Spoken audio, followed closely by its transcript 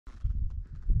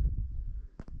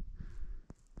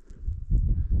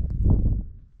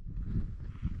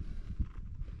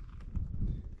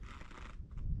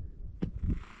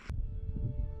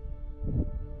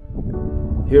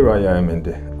Here I am in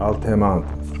the ALTAI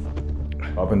mountains,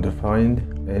 hoping to find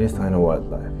any sign of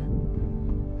wildlife.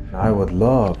 I would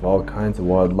love all kinds of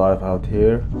wildlife out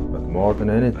here, but more than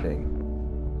anything,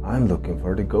 I'm looking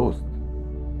for the ghost.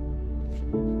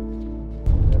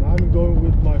 And I'm going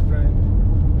with my friend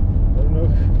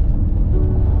Arnuk,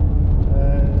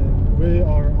 and we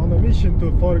are on a mission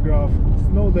to photograph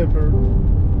snow leopard.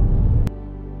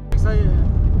 Сая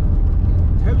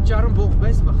 50-60 буух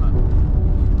байсан баха.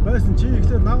 Байсан чи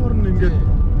ихлээр наагур нь ингээд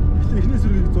эхний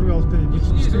сүргийг зураг авалтаа.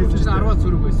 Эхний сүрэг чинь 10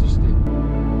 сүрэг байсан шүү дээ.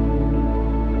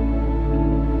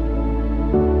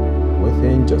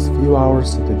 Within just few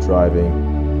hours of the driving,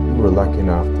 we were lucky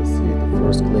enough to see the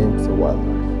first glimpse of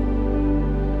wildlife.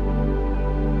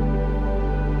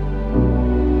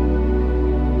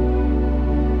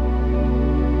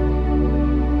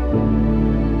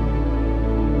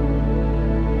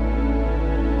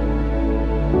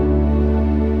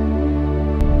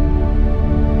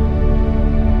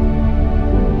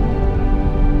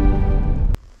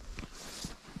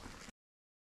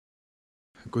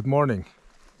 Good morning.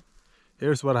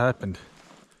 Here's what happened.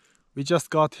 We just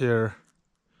got here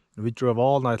and we drove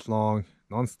all night long,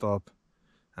 non-stop,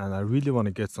 and I really want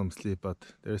to get some sleep, but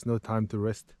there's no time to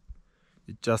rest.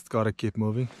 You just gotta keep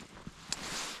moving.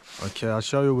 Okay, I'll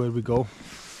show you where we go.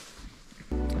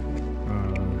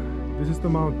 This is the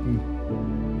mountain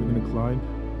we're gonna climb.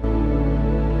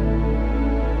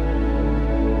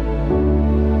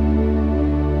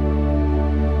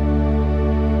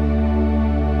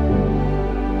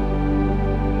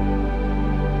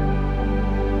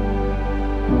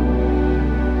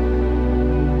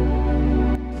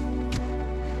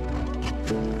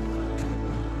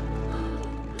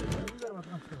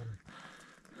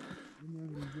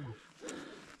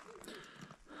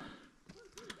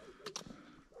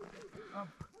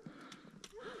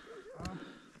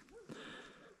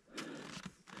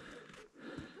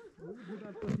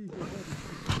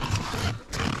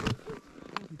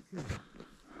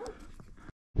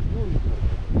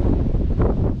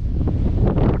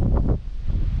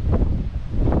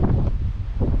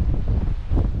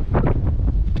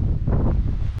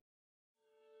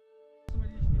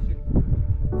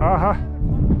 Aha.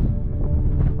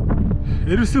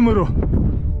 Ирсэн мөрөө.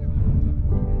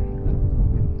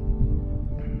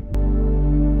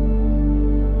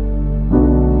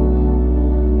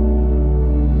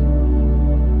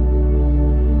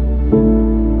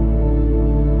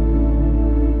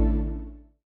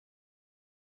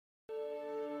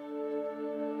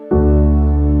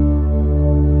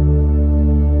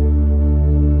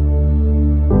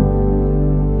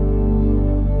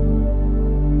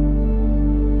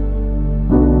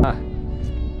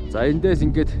 За эндээс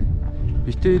ингээд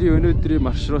битэрийн өнөөдрийн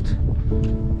маршрут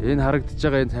энэ харагдаж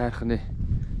байгаа энэ тайрхны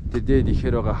дэдээд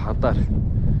ихээр байгаа хадаар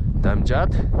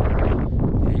дамжаад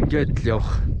ингээд л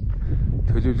явах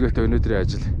төлөвлөгөөтэй өнөөдрийн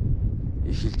ажил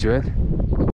эхэлж байна.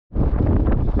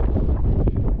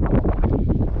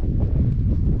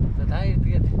 За таяр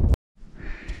тэгээд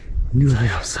юу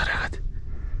явсаар хагаад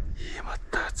ийм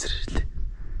атаа газар ирлээ.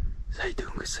 Сая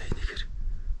дөнгөс сая нэхэр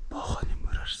боохоны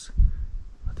мөр арсан.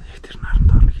 Одоо яг тэр наран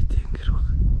доор нэг хэдийн гэр баг.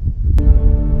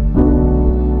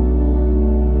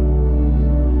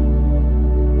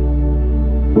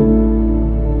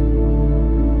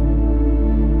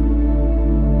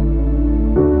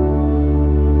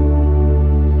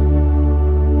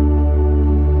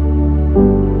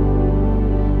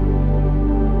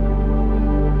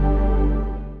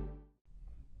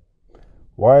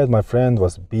 While my friend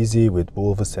was busy with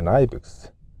wolves and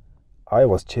ibex, I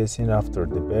was chasing after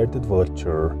the bearded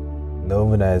vulture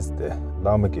known as the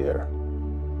lammergeier.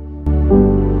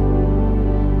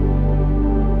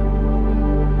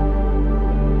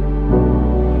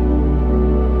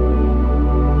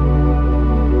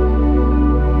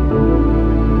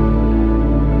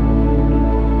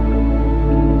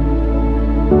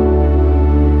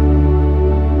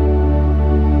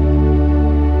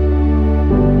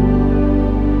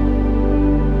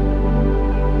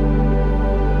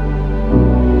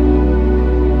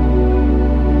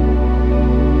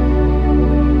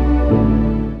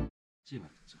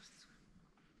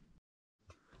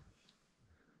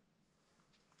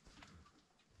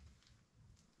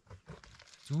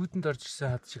 Зүүдэнд орж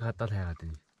ирсэн хад шиг хадаал хайгаад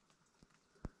байна.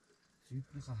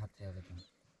 Зүүднээс хад хайгаад байна.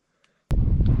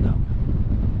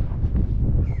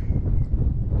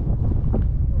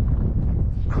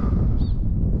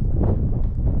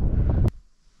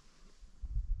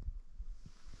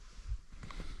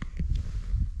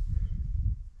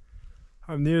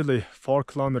 I'm nearly 4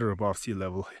 kilometers above sea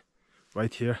level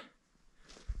right here,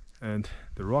 and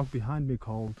the rock behind me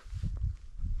called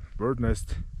bird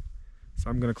nest So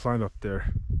I'm gonna climb up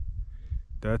there.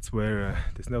 That's where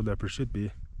the snow leopard should be.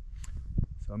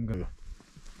 So I'm gonna.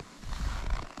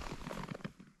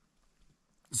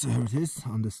 So here it is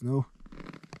on the snow.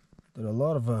 There are a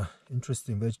lot of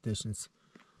interesting vegetations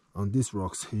on these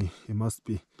rocks. He must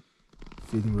be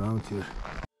feeding around here.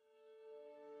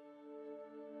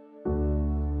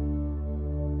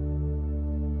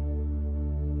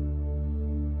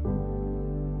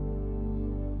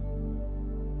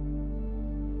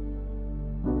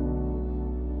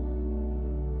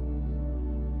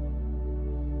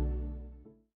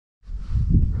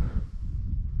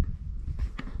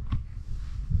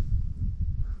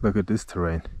 Look at this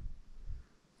terrain.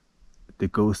 The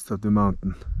ghost of the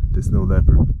mountain, the snow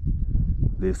leopard,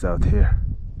 lives out here.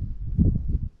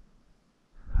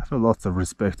 I have lots of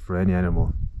respect for any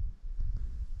animal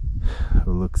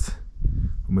who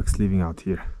makes living out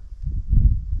here.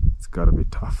 It's gotta be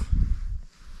tough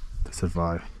to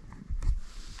survive.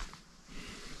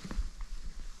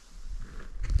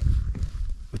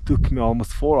 It took me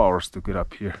almost 4 hours to get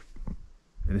up here,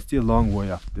 and it's still a long way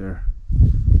up there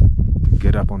to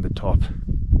get up on the top.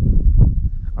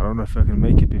 I don't know if I can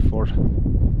make it before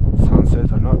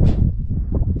sunset or not.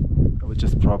 I will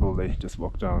probably just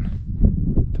walk down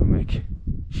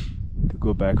to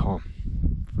go back home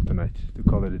for the night, to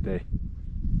call it a day.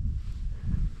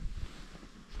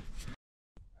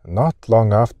 Not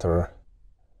long after,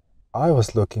 I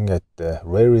was looking at the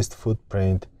rarest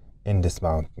footprint in this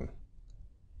mountain.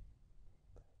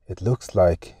 It looks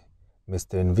like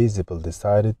Mr. Invisible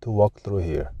decided to walk through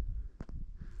here.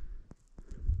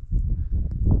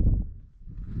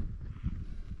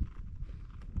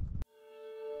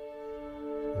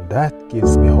 That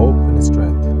gives me hope and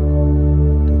strength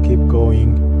to keep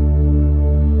going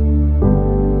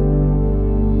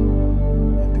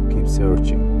and to keep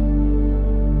searching.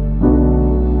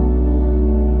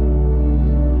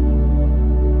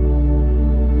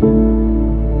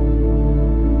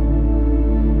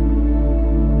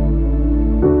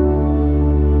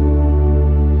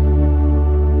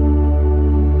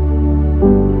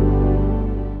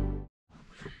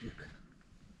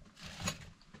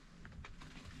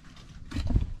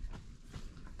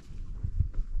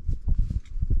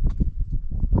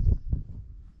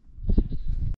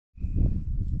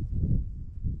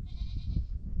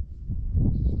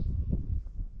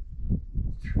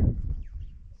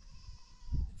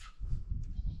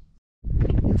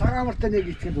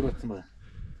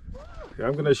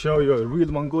 I'm gonna show you a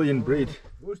real Mongolian breed.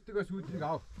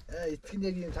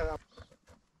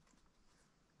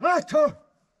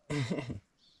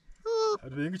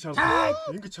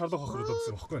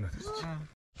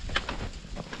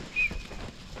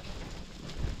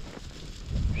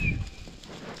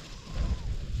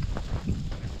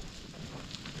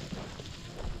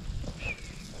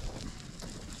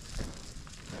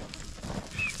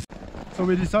 So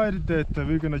we decided that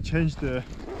we're gonna change the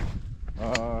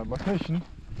location.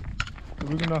 So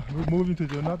we're moving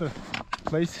to another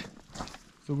place.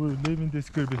 So we're leaving this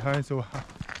girl behind. So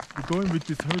we're going with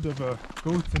this herd of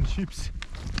goats and sheep.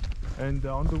 And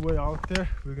on the way out there,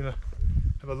 we're gonna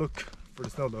have a look for the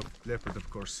snow leopard, of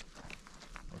course.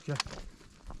 Okay.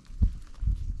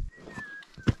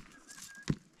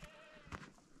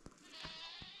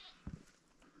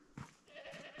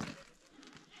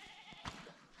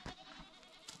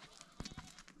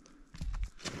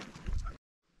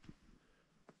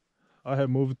 I have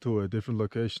moved to a different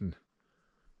location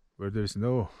where there's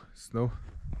no snow,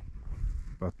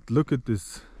 but look at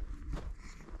this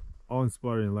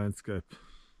awe-inspiring landscape.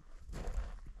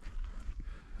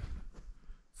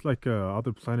 It's like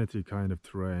other planetary kind of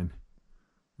terrain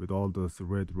with all those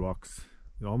red rocks.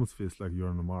 It almost feels like you're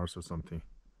on Mars or something.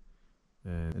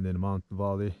 And then a mountain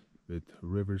valley with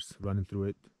rivers running through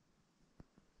it.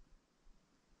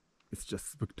 It's just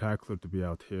spectacular to be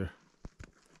out here.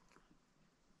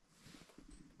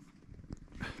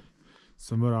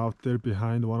 Somewhere out there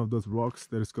behind one of those rocks,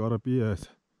 there's gotta be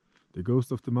the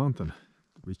ghost of the mountain,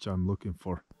 which I'm looking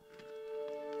for.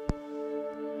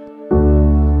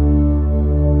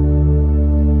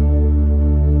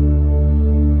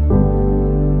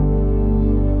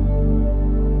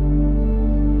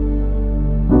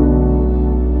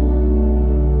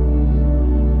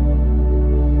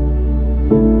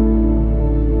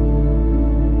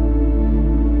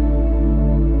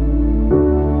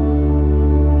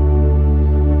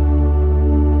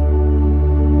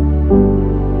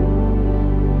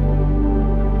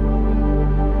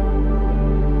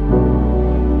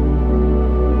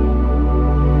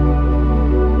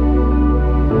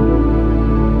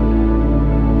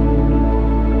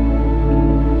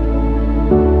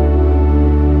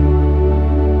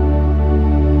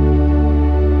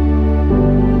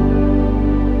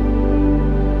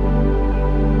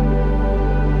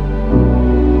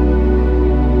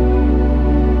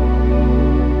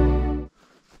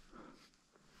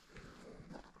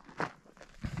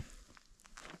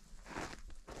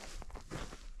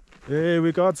 Hey,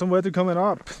 we got some weather coming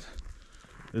up.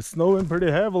 It's snowing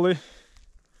pretty heavily.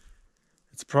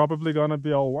 It's probably gonna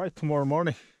be all white tomorrow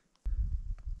morning.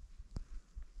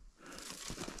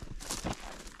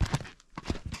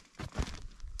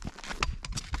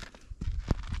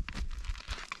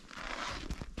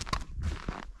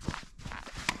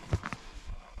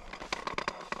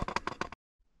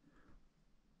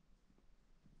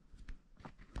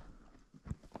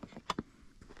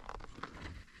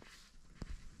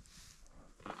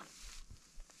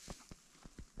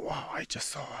 Wow, I just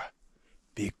saw a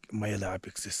big male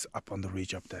ibexes up on the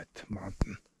ridge of that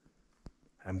mountain.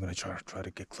 I'm gonna try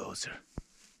to get closer.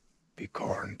 Big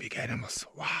corn, big animals.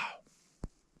 Wow.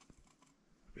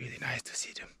 Really nice to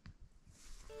see them.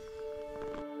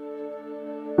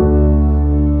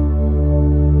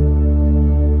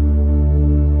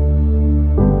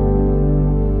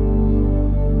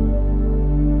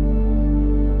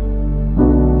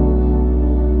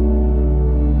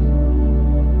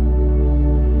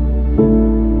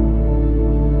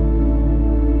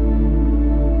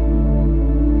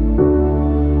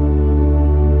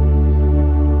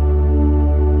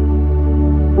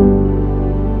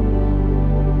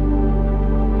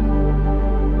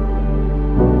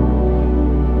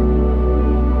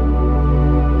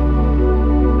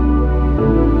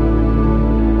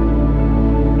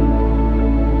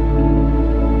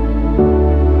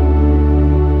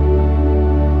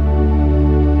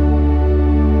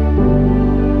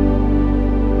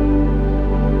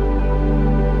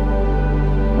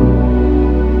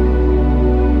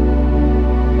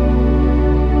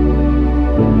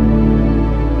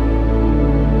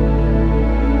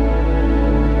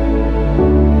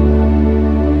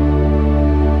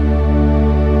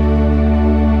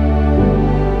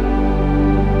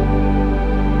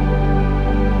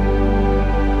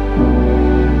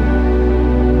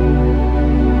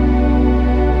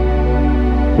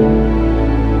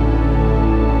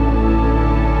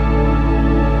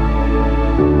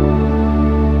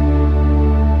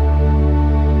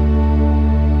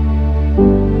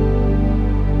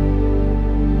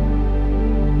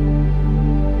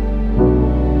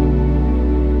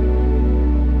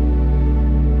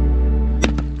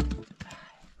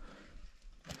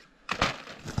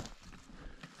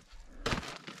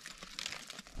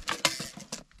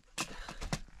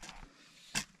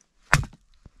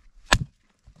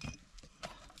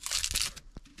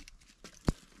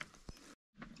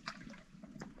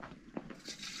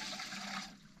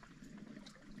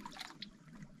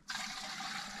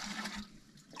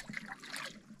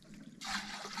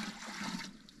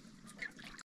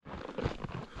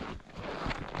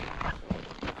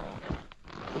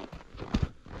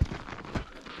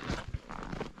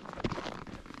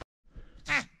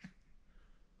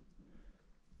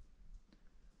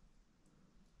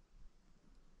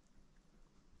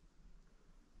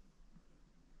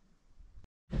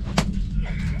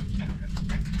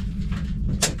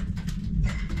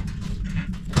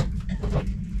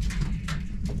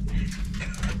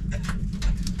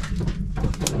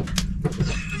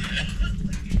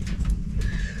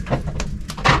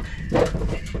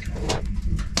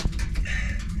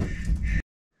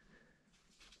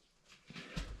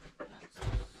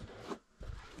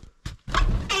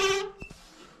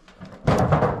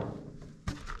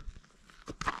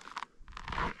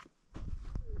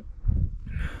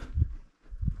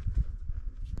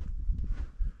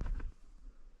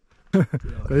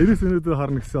 Эрээс өнөдөө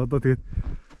харна гэсэн одоо тэгээд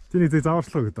чиний зэг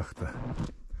зааварчлаа гэдэг баг та.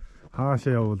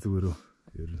 Хаашаа явуул зүгээр үү?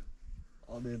 Ер нь.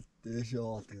 Анил дэш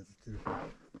яваал тэгээд тэр.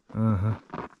 Ааха.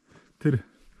 Тэр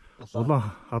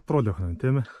улаан хадруул явах юм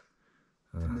тийм ээ.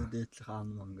 Тэр дээдлэх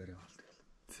хаан мангар яваал тэгэл.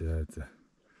 За за.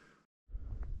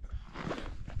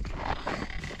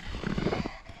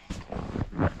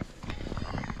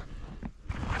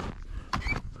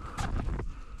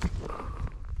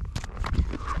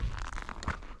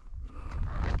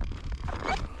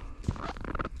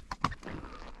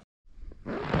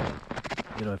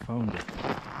 Here I found it.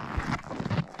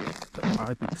 The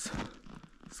ibex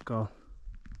skull.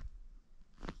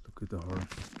 Look at the horn.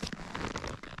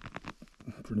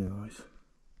 Pretty nice.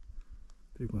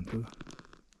 Big one too.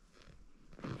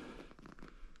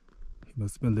 He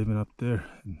must have been living up there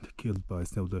and killed by a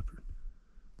snow leopard.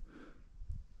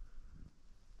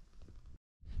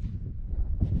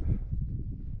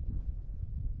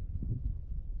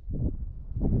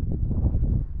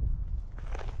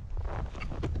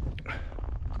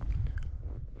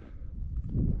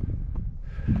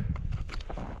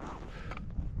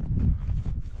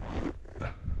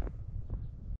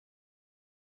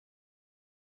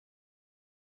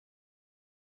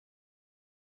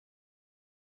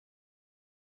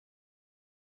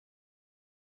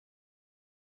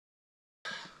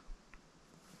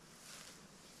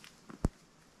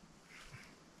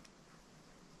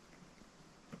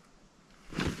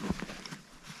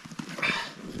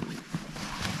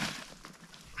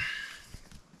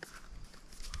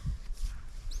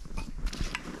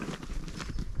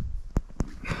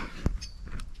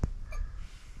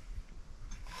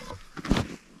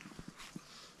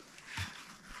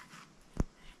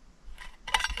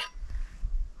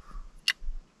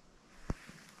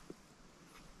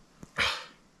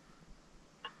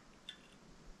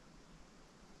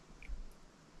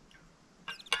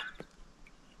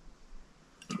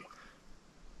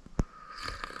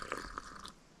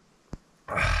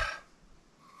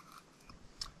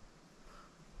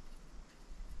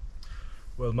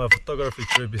 Well, my photography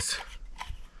trip is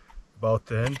about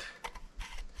to end,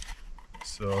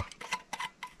 so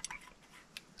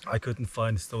I couldn't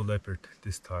find snow leopard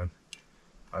this time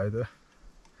either.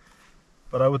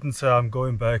 But I wouldn't say I'm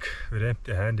going back with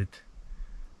empty-handed.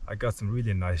 I got some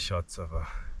really nice shots of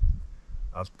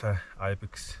ALTAI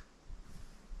IBEX.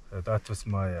 That was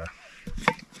my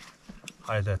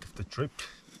highlight of the trip.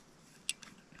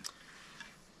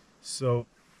 So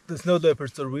the snow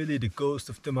leopards are really the ghost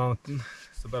of the mountain.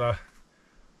 So, but I'm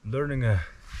learning a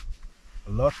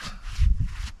lot.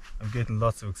 I'm getting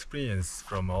lots of experience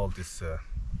from all these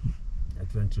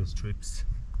adventurous trips.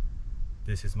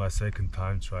 This is my second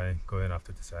time going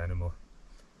after this animal,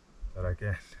 but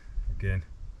again,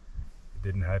 it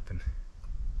didn't happen.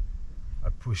 I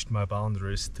pushed my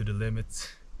boundaries to the limits,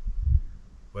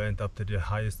 went up to the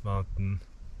highest mountain,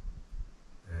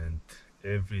 and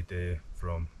every day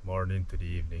from morning to the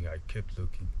evening I kept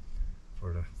looking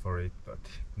for it, but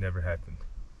it never happened.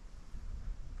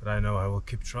 But I know I will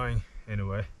keep trying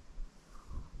anyway.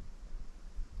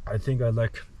 I think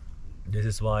this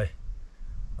is why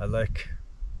I like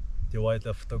the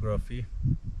wildlife photography.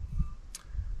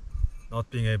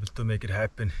 Not being able to make it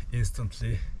happen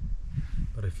instantly,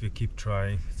 but if you keep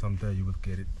trying, someday you will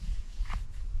get it.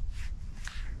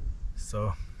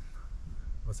 So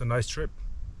it was a nice trip.